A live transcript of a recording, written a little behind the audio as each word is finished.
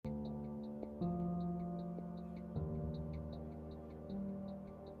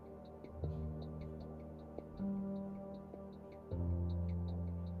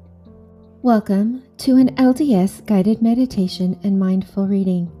Welcome to an LDS guided meditation and mindful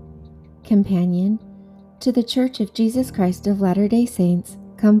reading, companion to the Church of Jesus Christ of Latter-day Saints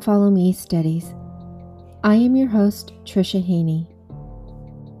Come Follow Me studies. I am your host, Tricia Haney.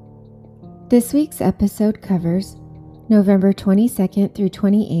 This week's episode covers November 22nd through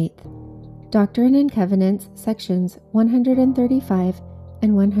 28th, Doctrine and Covenants sections 135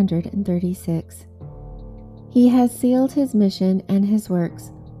 and 136. He has sealed his mission and his works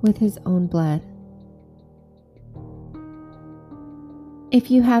with his own blood.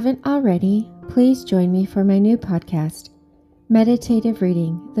 If you haven't already, please join me for my new podcast, Meditative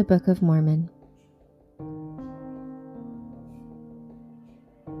Reading, the Book of Mormon.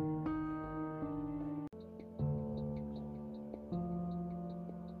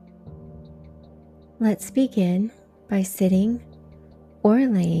 Let's begin by sitting or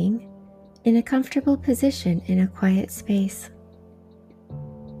laying in a comfortable position in a quiet space.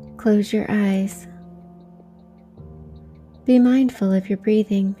 Close your eyes. Be mindful of your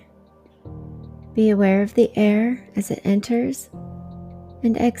breathing. Be aware of the air as it enters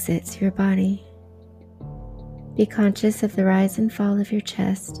and exits your body. Be conscious of the rise and fall of your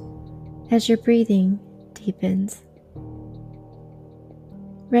chest as your breathing deepens.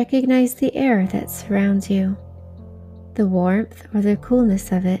 Recognize the air that surrounds you, the warmth or the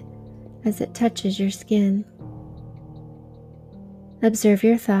coolness of it as it touches your skin. Observe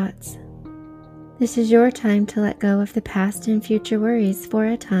your thoughts. This is your time to let go of the past and future worries for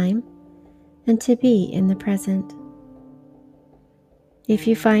a time and to be in the present. If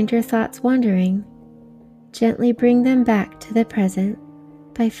you find your thoughts wandering, gently bring them back to the present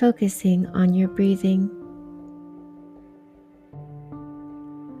by focusing on your breathing.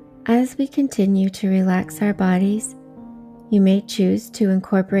 As we continue to relax our bodies, you may choose to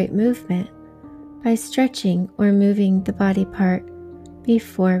incorporate movement by stretching or moving the body part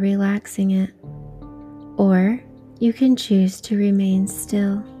before relaxing it, or you can choose to remain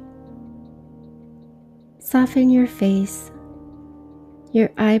still. Soften your face,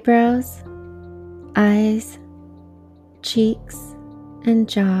 your eyebrows, eyes, cheeks, and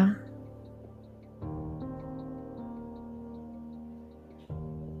jaw.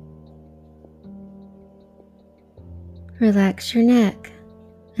 Relax your neck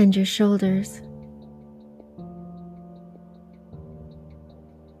and your shoulders.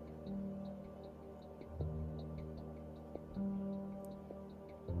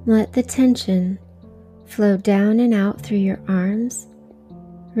 Let the tension flow down and out through your arms,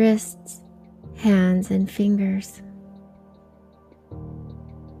 wrists, hands, and fingers.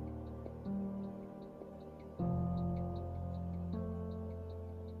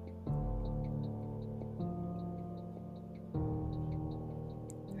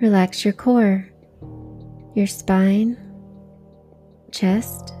 Relax your core, your spine,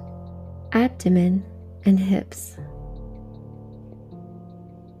 chest, abdomen, and hips.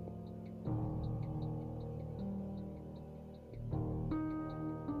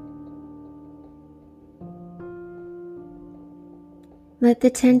 Let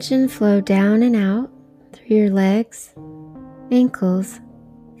the tension flow down and out through your legs, ankles,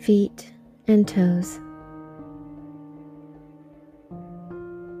 feet, and toes.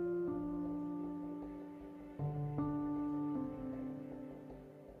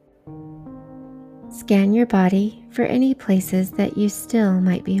 Scan your body for any places that you still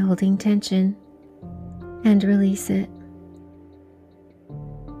might be holding tension and release it.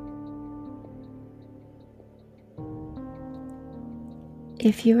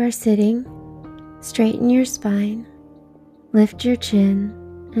 If you are sitting, straighten your spine, lift your chin,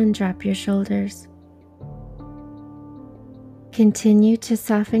 and drop your shoulders. Continue to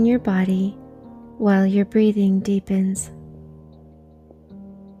soften your body while your breathing deepens.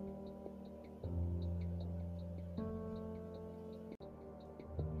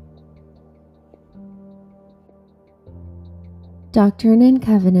 Doctrine and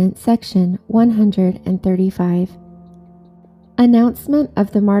Covenants section 135. Announcement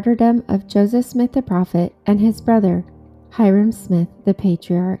of the martyrdom of Joseph Smith the prophet and his brother, Hyrum Smith the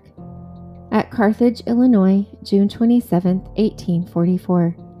patriarch, at Carthage, Illinois, June 27,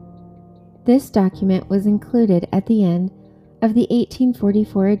 1844. This document was included at the end of the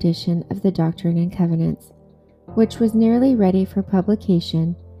 1844 edition of the Doctrine and Covenants, which was nearly ready for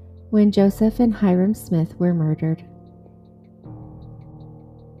publication when Joseph and Hyrum Smith were murdered.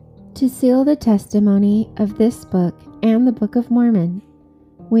 To seal the testimony of this book and the Book of Mormon,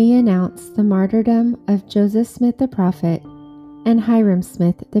 we announce the martyrdom of Joseph Smith the prophet and Hyrum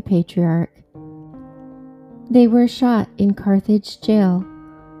Smith the patriarch. They were shot in Carthage jail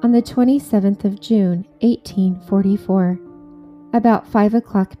on the 27th of June, 1844, about 5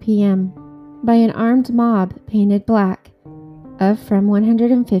 o'clock p.m., by an armed mob painted black, of from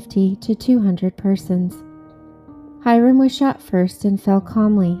 150 to 200 persons. Hyrum was shot first and fell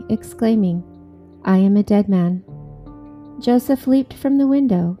calmly, exclaiming, "I am a dead man." Joseph leaped from the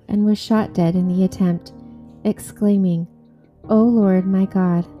window and was shot dead in the attempt, exclaiming, "O Lord my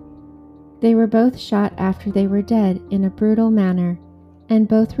God." They were both shot after they were dead in a brutal manner, and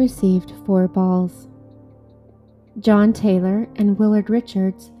both received 4 balls. John Taylor and Willard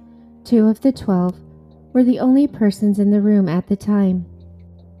Richards, 2 of the 12, were the only persons in the room at the time.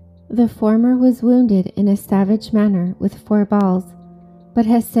 The former was wounded in a savage manner with 4 balls, but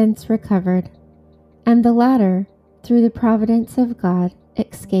has since recovered, and the latter, through the providence of God,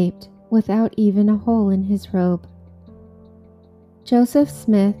 escaped without even a hole in his robe. Joseph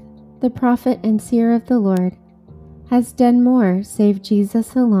Smith, the prophet and seer of the Lord, has done more save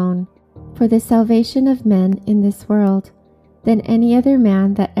Jesus alone for the salvation of men in this world than any other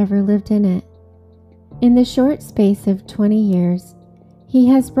man that ever lived in it. In the short space of 20 years, he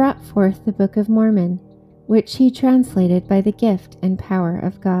has brought forth the Book of Mormon, which he translated by the gift and power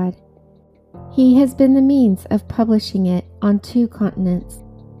of God. He has been the means of publishing it on 2 continents,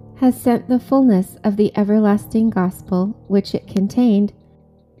 has sent the fullness of the everlasting gospel which it contained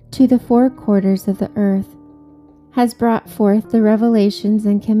to the 4 quarters of the earth, has brought forth the revelations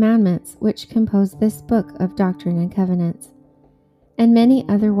and commandments which compose this book of Doctrine and Covenants, and many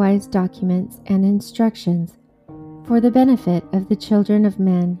other wise documents and instructions for the benefit of the children of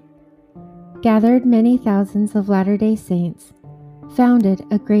men, gathered many thousands of Latter-day Saints, founded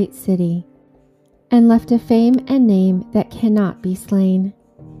a great city, and left a fame and name that cannot be slain.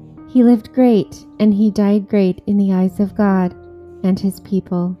 He lived great, and he died great in the eyes of God and his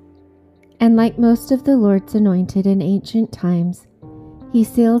people. And like most of the Lord's anointed in ancient times, he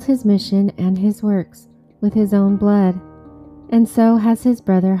sealed his mission and his works with his own blood, and so has his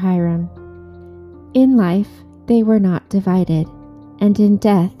brother Hyrum. In life they were not divided, and in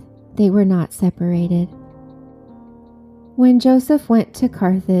death they were not separated. When Joseph went to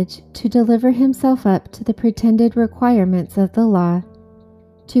Carthage to deliver himself up to the pretended requirements of the law,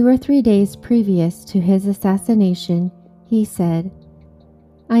 2 or 3 days previous to his assassination, he said,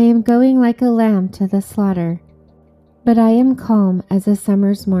 "I am going like a lamb to the slaughter, but I am calm as a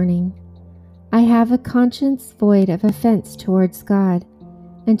summer's morning. I have a conscience void of offense towards God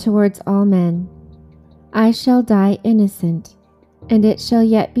and towards all men. I shall die innocent, and it shall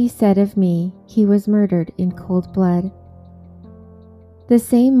yet be said of me, he was murdered in cold blood." The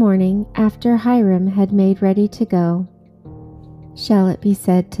same morning, after Hyrum had made ready to go, shall it be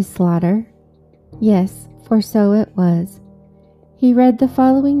said to slaughter? Yes, for so it was. He read the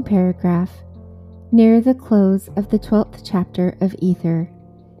following paragraph, near the close of the 12th chapter of Ether,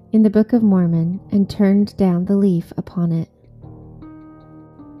 in the Book of Mormon, and turned down the leaf upon it.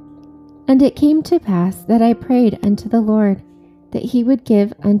 "And it came to pass that I prayed unto the Lord, that he would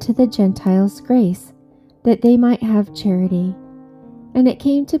give unto the Gentiles grace, that they might have charity. And it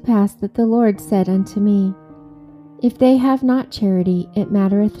came to pass that the Lord said unto me, If they have not charity, it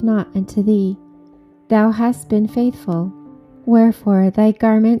mattereth not unto thee. Thou hast been faithful, wherefore thy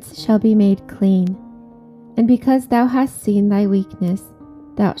garments shall be made clean. And because thou hast seen thy weakness,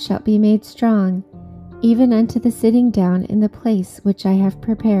 thou shalt be made strong, even unto the sitting down in the place which I have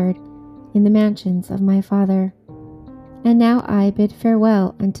prepared in the mansions of my Father. And now I bid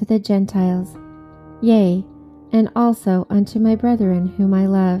farewell unto the Gentiles, yea, and also unto my brethren whom I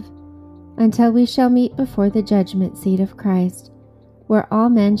love, until we shall meet before the judgment seat of Christ, where all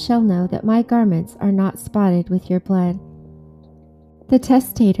men shall know that my garments are not spotted with your blood. The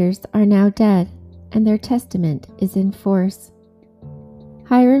testators are now dead, and their testament is in force.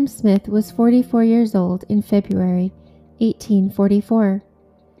 Hyrum Smith was 44 years old in February 1844,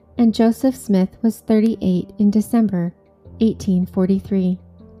 and Joseph Smith was 38 in December 1843.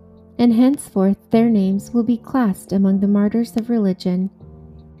 And henceforth their names will be classed among the martyrs of religion,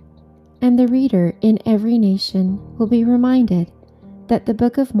 and the reader in every nation will be reminded that the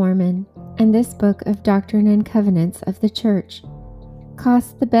Book of Mormon and this book of Doctrine and Covenants of the Church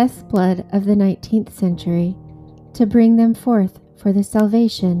cost the best blood of the 19th century to bring them forth for the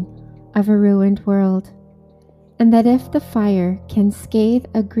salvation of a ruined world, and that if the fire can scathe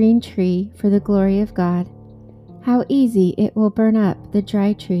a green tree for the glory of God, how easy it will burn up the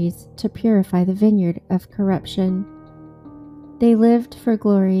dry trees to purify the vineyard of corruption. They lived for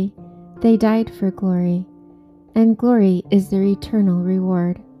glory, they died for glory, and glory is their eternal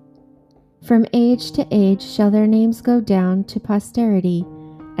reward. From age to age shall their names go down to posterity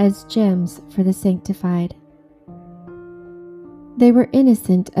as gems for the sanctified. They were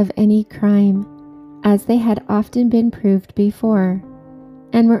innocent of any crime, as they had often been proved before,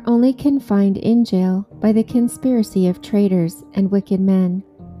 and were only confined in jail by the conspiracy of traitors and wicked men.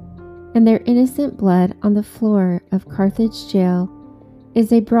 And their innocent blood on the floor of Carthage jail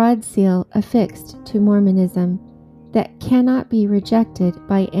is a broad seal affixed to Mormonism that cannot be rejected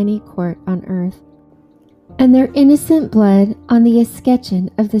by any court on earth. And their innocent blood on the escutcheon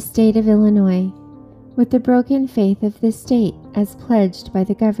of the state of Illinois, with the broken faith of the state as pledged by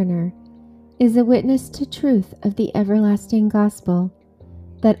the governor, is a witness to truth of the everlasting gospel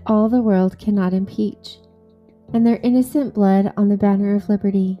that all the world cannot impeach. And their innocent blood on the banner of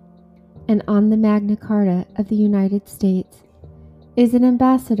liberty and on the Magna Carta of the United States is an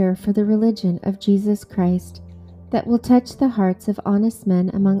ambassador for the religion of Jesus Christ that will touch the hearts of honest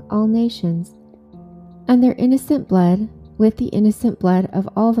men among all nations. And their innocent blood, with the innocent blood of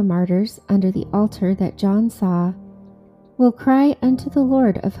all the martyrs under the altar that John saw, will cry unto the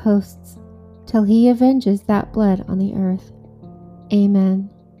Lord of hosts, till he avenges that blood on the earth. Amen.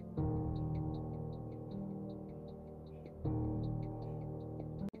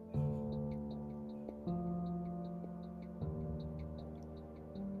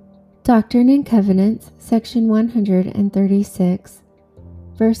 Doctrine and Covenants, section 136,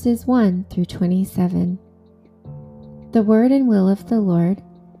 verses 1 through 27. The word and will of the Lord,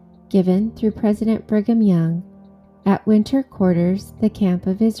 given through President Brigham Young, at Winter Quarters, the Camp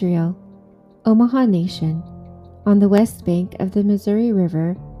of Israel, Omaha Nation, on the west bank of the Missouri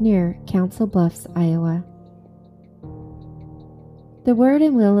River near Council Bluffs, Iowa. The word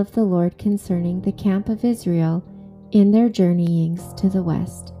and will of the Lord concerning the Camp of Israel in their journeyings to the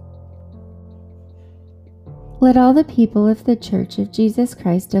west. Let all the people of the Church of Jesus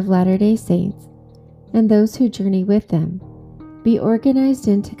Christ of Latter-day Saints, and those who journey with them, be organized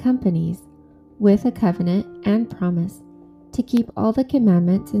into companies, with a covenant and promise to keep all the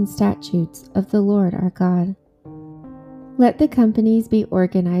commandments and statutes of the Lord our God. Let the companies be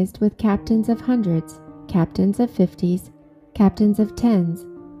organized with captains of hundreds, captains of 50s, captains of 10s,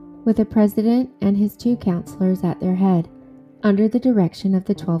 with a president and his 2 counselors at their head, under the direction of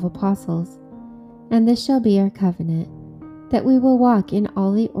the 12 apostles. And this shall be our covenant, that we will walk in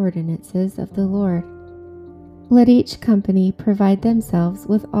all the ordinances of the Lord. Let each company provide themselves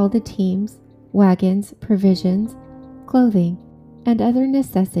with all the teams, wagons, provisions, clothing, and other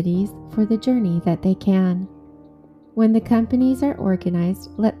necessities for the journey that they can. When the companies are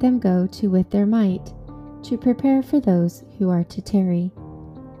organized, let them go to with their might, to prepare for those who are to tarry.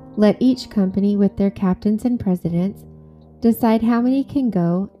 Let each company with their captains and presidents decide how many can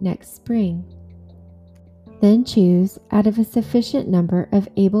go next spring. Then choose out of a sufficient number of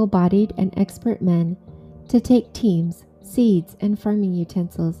able-bodied and expert men to take teams, seeds, and farming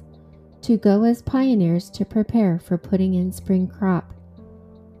utensils, to go as pioneers to prepare for putting in spring crop.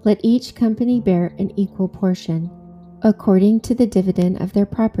 Let each company bear an equal portion, according to the dividend of their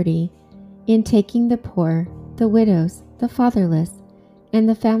property, in taking the poor, the widows, the fatherless, and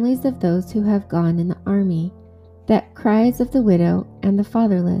the families of those who have gone in the army, that cries of the widow and the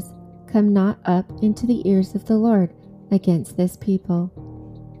fatherless come not up into the ears of the Lord against this people.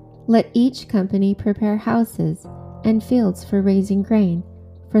 Let each company prepare houses and fields for raising grain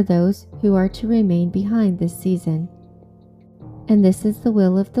for those who are to remain behind this season. And this is the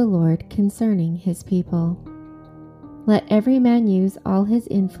will of the Lord concerning his people. Let every man use all his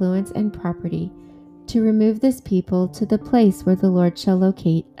influence and property to remove this people to the place where the Lord shall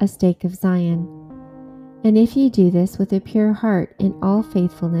locate a stake of Zion. And if ye do this with a pure heart in all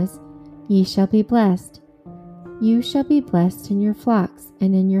faithfulness, ye shall be blessed. You shall be blessed in your flocks,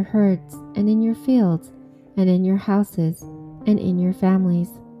 and in your herds, and in your fields, and in your houses, and in your families.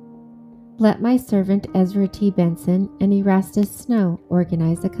 Let my servant Ezra T. Benson and Erastus Snow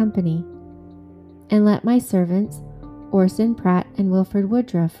organize a company. And let my servants Orson Pratt and Wilford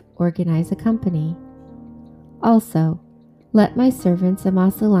Woodruff organize a company. Also, let my servants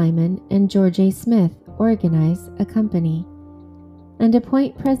Amasa Lyman and George A. Smith organize a company. And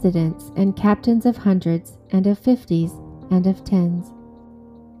appoint presidents and captains of hundreds and of 50s and of 10s.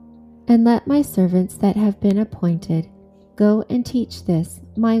 And let my servants that have been appointed go and teach this,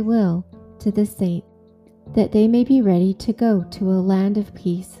 my will, to the saints, that they may be ready to go to a land of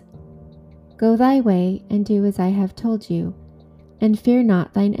peace. Go thy way, and do as I have told you, and fear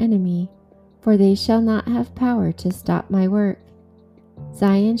not thine enemy, for they shall not have power to stop my work.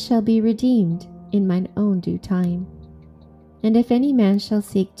 Zion shall be redeemed in mine own due time. And if any man shall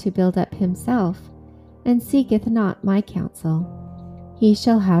seek to build up himself, and seeketh not my counsel, he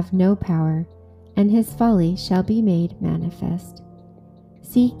shall have no power, and his folly shall be made manifest.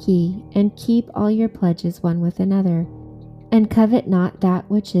 Seek ye, and keep all your pledges one with another, and covet not that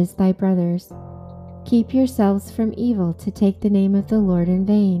which is thy brother's. Keep yourselves from evil to take the name of the Lord in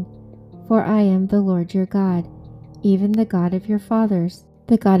vain, for I am the Lord your God, even the God of your fathers,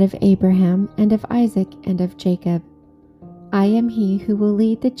 the God of Abraham and of Isaac and of Jacob. I am he who will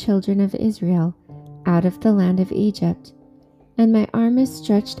lead the children of Israel out of the land of Egypt, and my arm is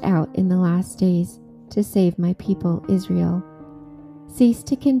stretched out in the last days to save my people Israel. Cease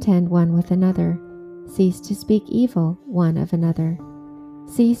to contend one with another. Cease to speak evil one of another.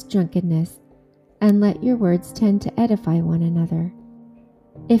 Cease drunkenness, and let your words tend to edify one another.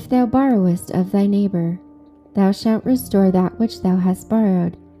 If thou borrowest of thy neighbor, thou shalt restore that which thou hast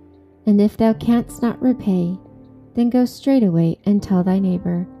borrowed. And if thou canst not repay, then go straightway and tell thy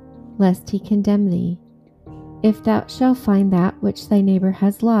neighbor, lest he condemn thee. If thou shalt find that which thy neighbor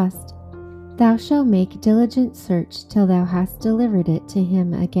has lost, thou shalt make diligent search till thou hast delivered it to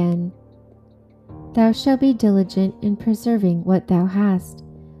him again. Thou shalt be diligent in preserving what thou hast,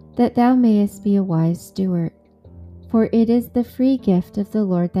 that thou mayest be a wise steward. For it is the free gift of the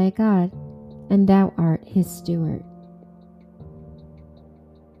Lord thy God, and thou art his steward.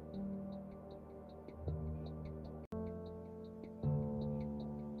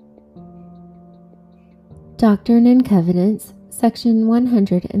 Doctrine and Covenants, section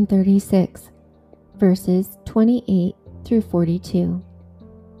 136, verses 28 through 42.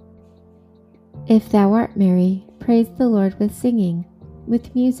 If thou art merry, praise the Lord with singing,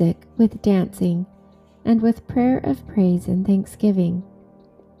 with music, with dancing, and with prayer of praise and thanksgiving.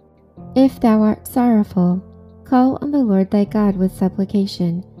 If thou art sorrowful, call on the Lord thy God with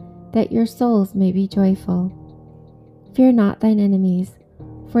supplication, that your souls may be joyful. Fear not thine enemies,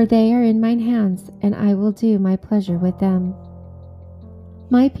 for they are in mine hands, and I will do my pleasure with them.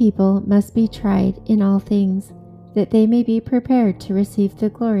 My people must be tried in all things, that they may be prepared to receive the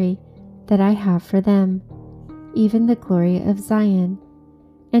glory that I have for them, even the glory of Zion.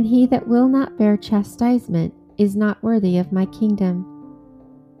 And he that will not bear chastisement is not worthy of my kingdom.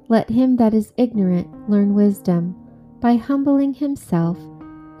 Let him that is ignorant learn wisdom, by humbling himself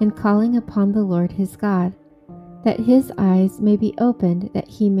and calling upon the Lord his God, that his eyes may be opened that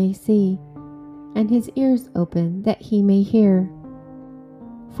he may see, and his ears open that he may hear.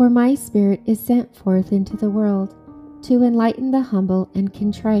 For my Spirit is sent forth into the world, to enlighten the humble and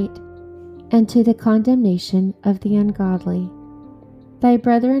contrite, and to the condemnation of the ungodly. Thy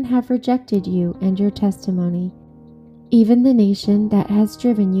brethren have rejected you and your testimony, even the nation that has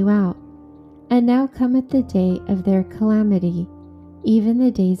driven you out. And now cometh the day of their calamity, even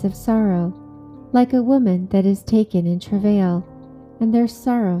the days of sorrow, like a woman that is taken in travail, and their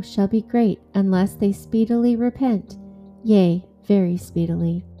sorrow shall be great unless they speedily repent, yea, very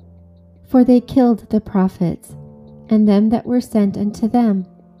speedily. For they killed the prophets, and them that were sent unto them,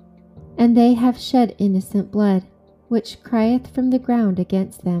 and they have shed innocent blood, which crieth from the ground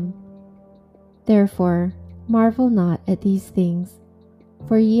against them. Therefore marvel not at these things,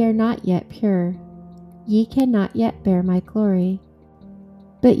 for ye are not yet pure, ye cannot yet bear my glory.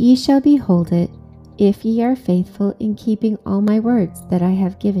 But ye shall behold it, if ye are faithful in keeping all my words that I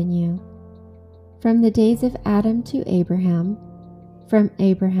have given you. From the days of Adam to Abraham, from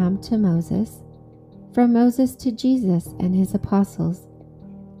Abraham to Moses, from Moses to Jesus and his apostles,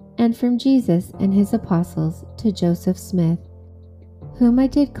 and from Jesus and his apostles to Joseph Smith, whom I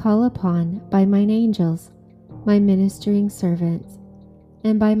did call upon by mine angels, my ministering servants,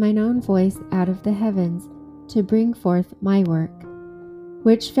 and by mine own voice out of the heavens, to bring forth my work,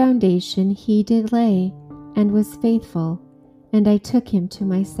 which foundation he did lay, and was faithful, and I took him to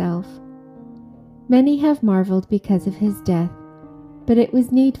myself. Many have marveled because of his death, but it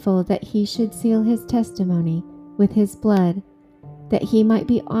was needful that he should seal his testimony with his blood, that he might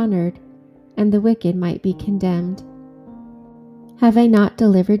be honored, and the wicked might be condemned. Have I not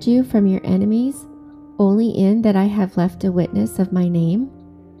delivered you from your enemies, only in that I have left a witness of my name?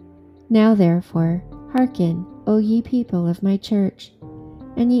 Now therefore, hearken, O ye people of my church,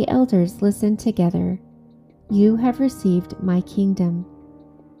 and ye elders, listen together. You have received my kingdom.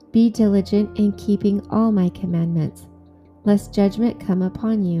 Be diligent in keeping all my commandments, lest judgment come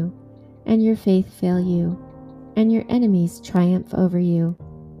upon you, and your faith fail you, and your enemies triumph over you.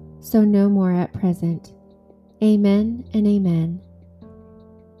 So no more at present. Amen and amen.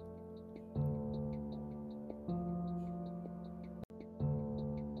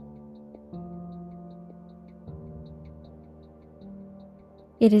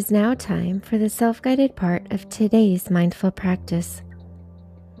 It is now time for the self-guided part of today's mindful practice.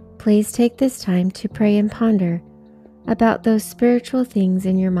 Please take this time to pray and ponder about those spiritual things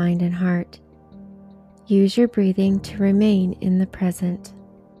in your mind and heart. Use your breathing to remain in the present.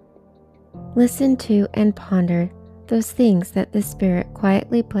 Listen to and ponder those things that the Spirit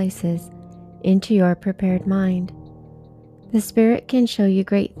quietly places into your prepared mind. The Spirit can show you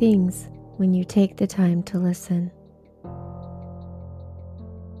great things when you take the time to listen.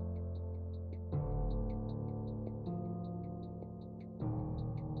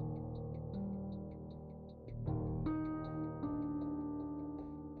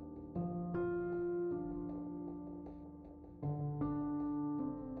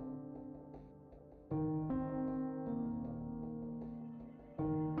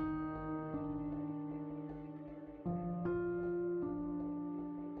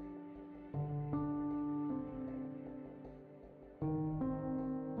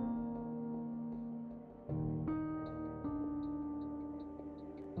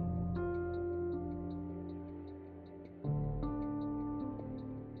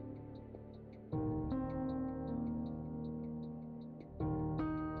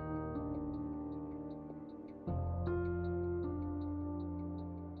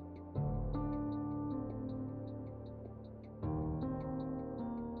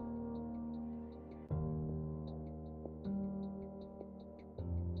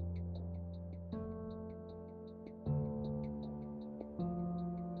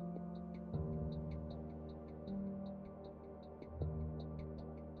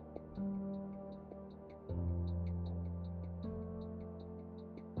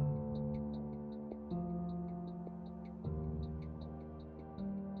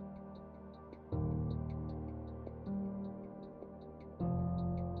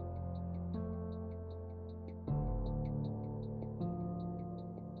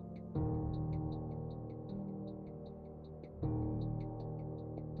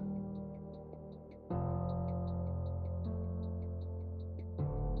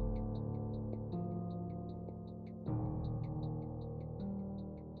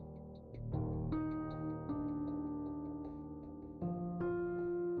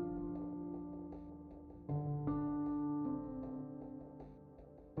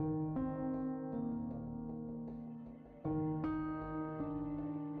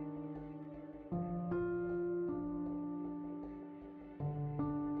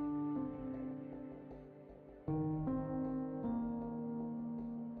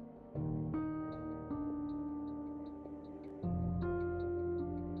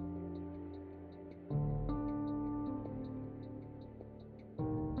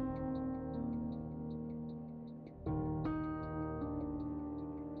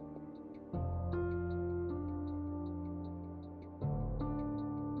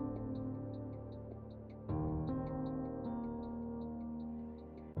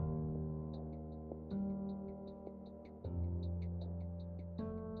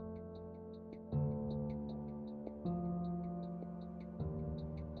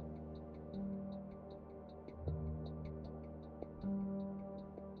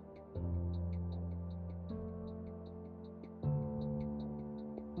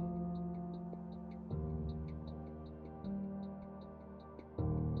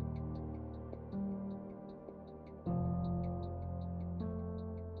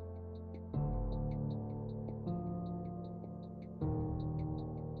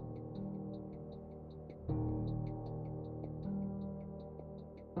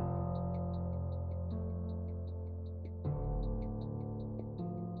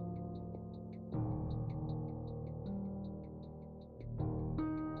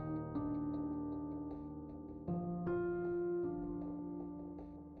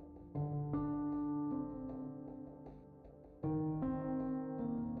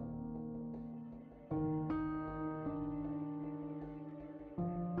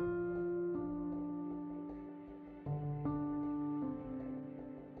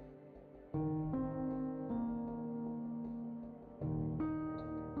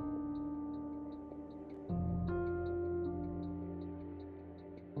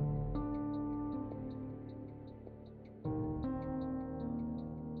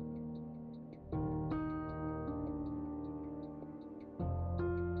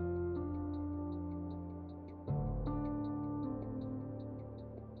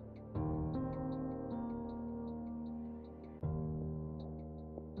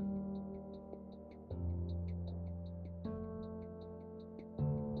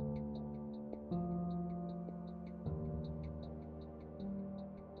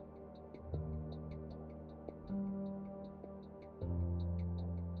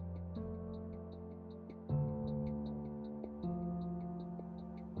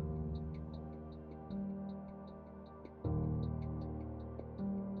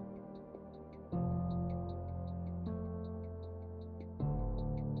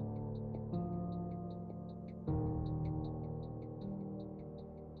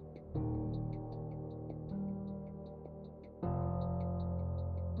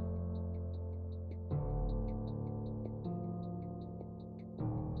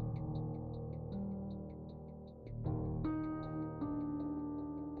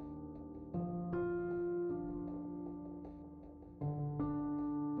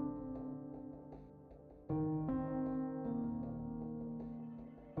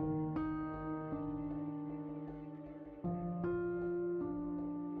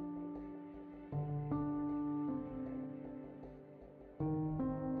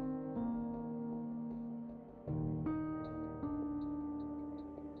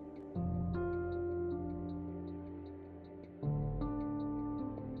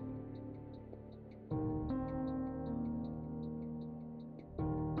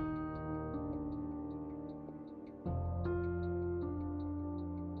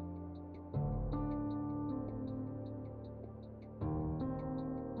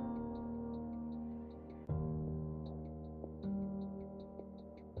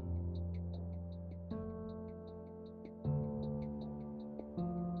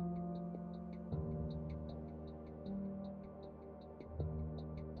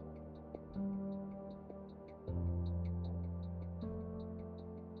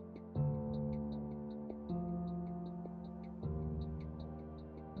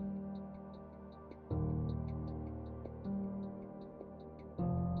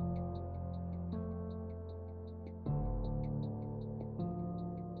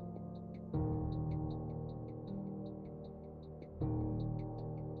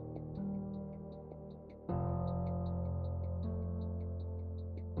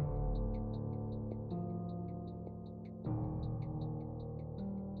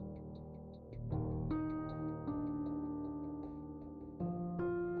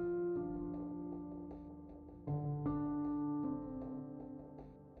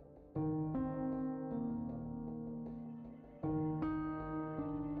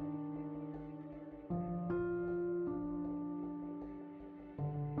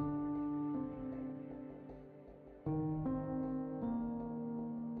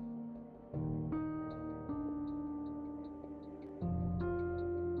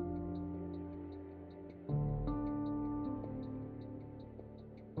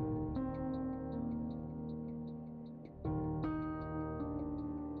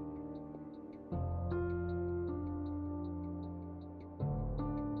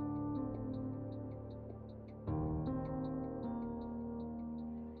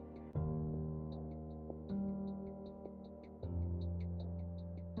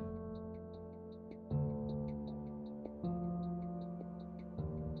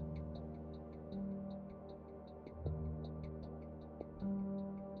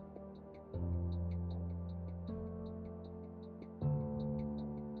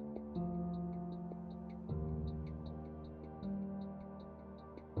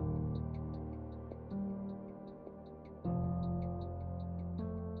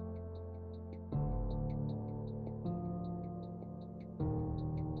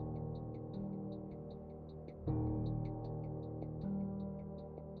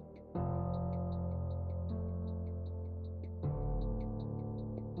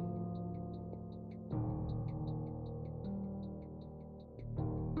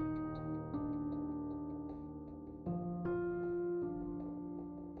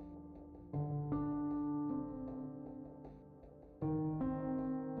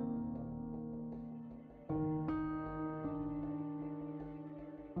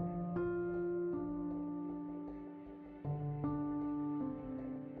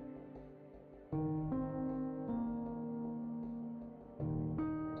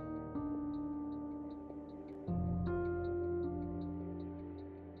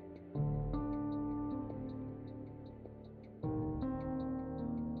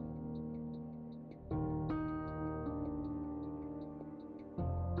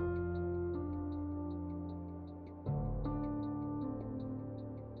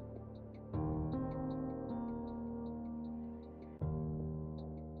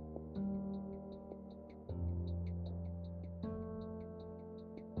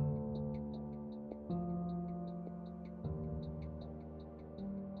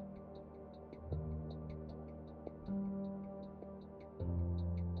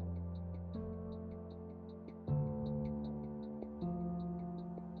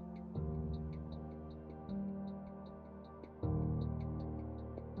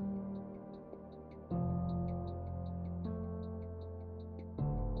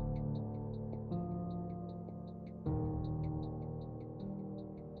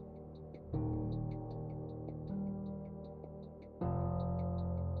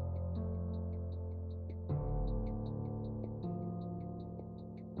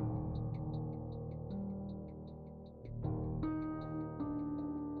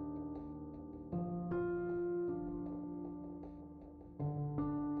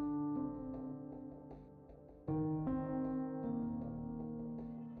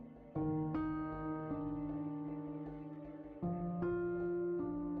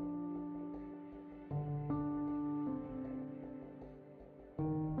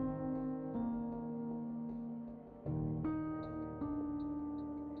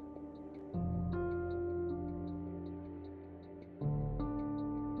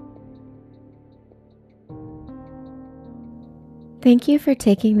 Thank you for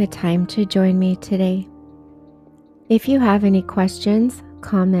taking the time to join me today. If you have any questions,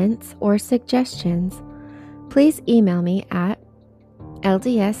 comments, or suggestions, please email me at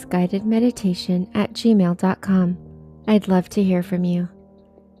ldsguidedmeditation@gmail.com. I'd love to hear from you.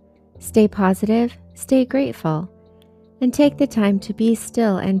 Stay positive, stay grateful, and take the time to be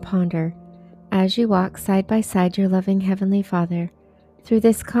still and ponder as you walk side by side your loving Heavenly Father through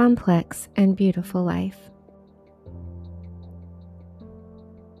this complex and beautiful life.